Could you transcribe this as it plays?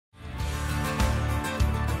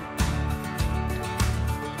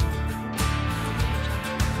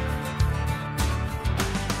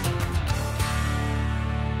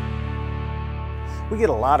We get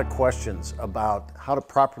a lot of questions about how to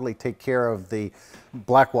properly take care of the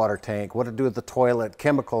black water tank, what to do with the toilet,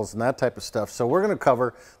 chemicals, and that type of stuff. So we're going to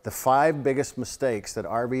cover the 5 biggest mistakes that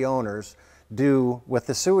RV owners do with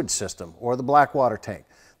the sewage system or the black water tank.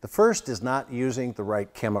 The first is not using the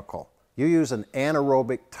right chemical. You use an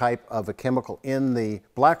anaerobic type of a chemical in the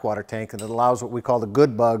black water tank, and it allows what we call the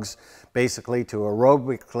good bugs basically to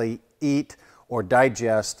aerobically eat or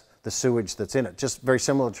digest the sewage that's in it, just very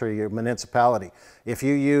similar to your municipality. If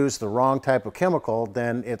you use the wrong type of chemical,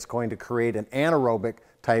 then it's going to create an anaerobic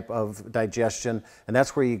type of digestion, and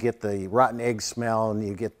that's where you get the rotten egg smell,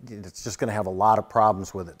 and it's just going to have a lot of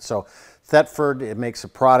problems with it. So Thetford, it makes a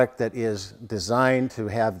product that is designed to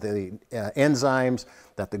have the enzymes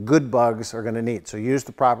that the good bugs are going to need. So use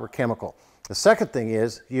the proper chemical. The second thing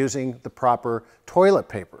is using the proper toilet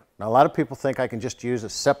paper. Now, a lot of people think I can just use a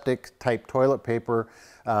septic type toilet paper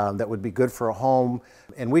that would be good for a home.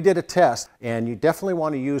 And we did a test, and you definitely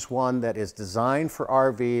want to use one that is designed for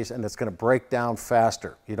RVs and that's going to break down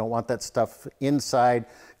faster. You don't want that stuff inside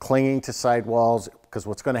clinging to sidewalls, because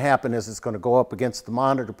what's going to happen is it's going to go up against the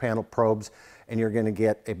monitor panel probes and you're going to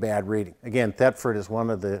get a bad reading. Again, Thetford is one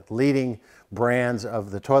of the leading brands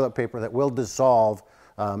of the toilet paper that will dissolve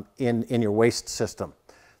in your waste system.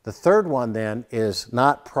 The third one then is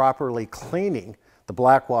not properly cleaning the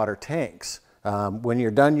black water tanks when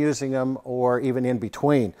you're done using them or even in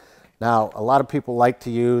between. Now, a lot of people like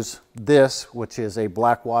to use this, which is a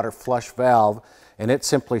black water flush valve, and it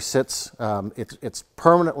simply sits, it's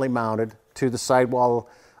permanently mounted to the sidewall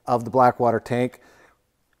of the black water tank,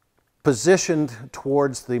 positioned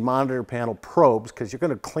towards the monitor panel probes, because you're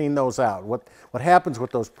going to clean those out. What happens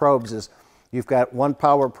with those probes is you've got one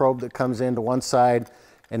power probe that comes into one side,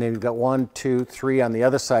 and then you've got 1, 2, 3 on the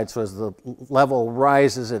other side. So as the level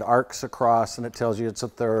rises, it arcs across and it tells you it's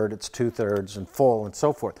 1/3, it's 2/3, and full, and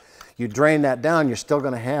so forth. You drain that down, you're still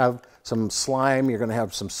going to have some slime, you're going to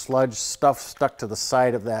have some sludge stuff stuck to the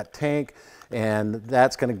side of that tank, and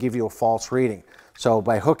that's going to give you a false reading. So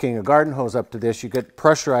by hooking a garden hose up to this, you get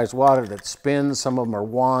pressurized water that spins, some of them are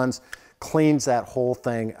wands, cleans that whole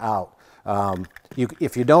thing out.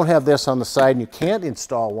 If you don't have this on the side and you can't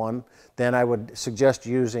install one, then I would suggest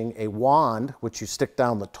using a wand, which you stick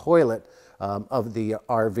down the toilet of the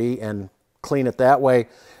RV and clean it that way.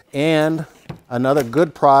 And another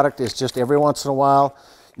good product is just every once in a while,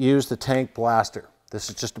 use the tank blaster. This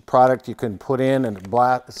is just a product you can put in and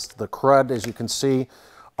blast the crud, as you can see,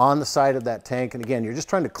 on the side of that tank. And again, you're just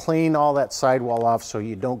trying to clean all that sidewall off so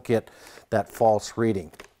you don't get that false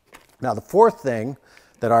reading. Now, the fourth thing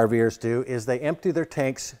that RVers do is they empty their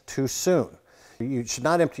tanks too soon. You should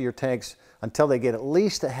not empty your tanks until they get at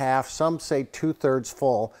least a half, some say 2/3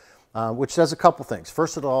 full, which does a couple things.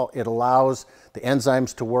 First of all, it allows the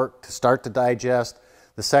enzymes to work, to start to digest.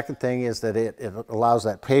 The second thing is that it allows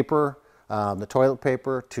that paper, the toilet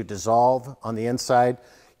paper, to dissolve on the inside.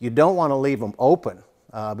 You don't want to leave them open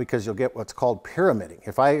because you'll get what's called pyramiding.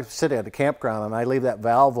 If I sit at a campground and I leave that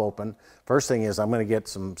valve open, first thing is I'm going to get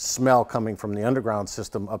some smell coming from the underground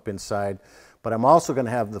system up inside. But I'm also going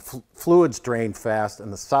to have the fluids drain fast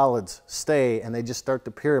and the solids stay, and they just start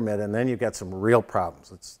to pyramid, and then you've got some real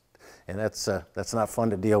problems. That's not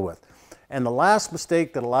fun to deal with. And the last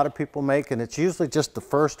mistake that a lot of people make, and it's usually just the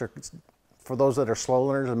first, or for those that are slow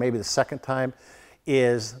learners, or maybe the second time,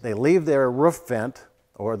 is they leave their roof vent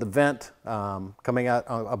or the vent coming out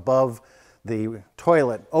above the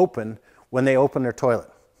toilet open when they open their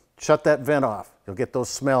toilet. Shut that vent off. You'll get those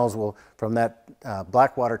smells from that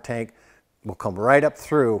black water tank will come right up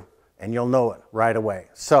through, and you'll know it right away.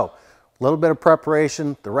 So a little bit of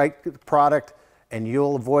preparation, the right product, and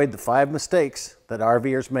you'll avoid the 5 mistakes that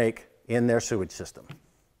RVers make in their sewage system.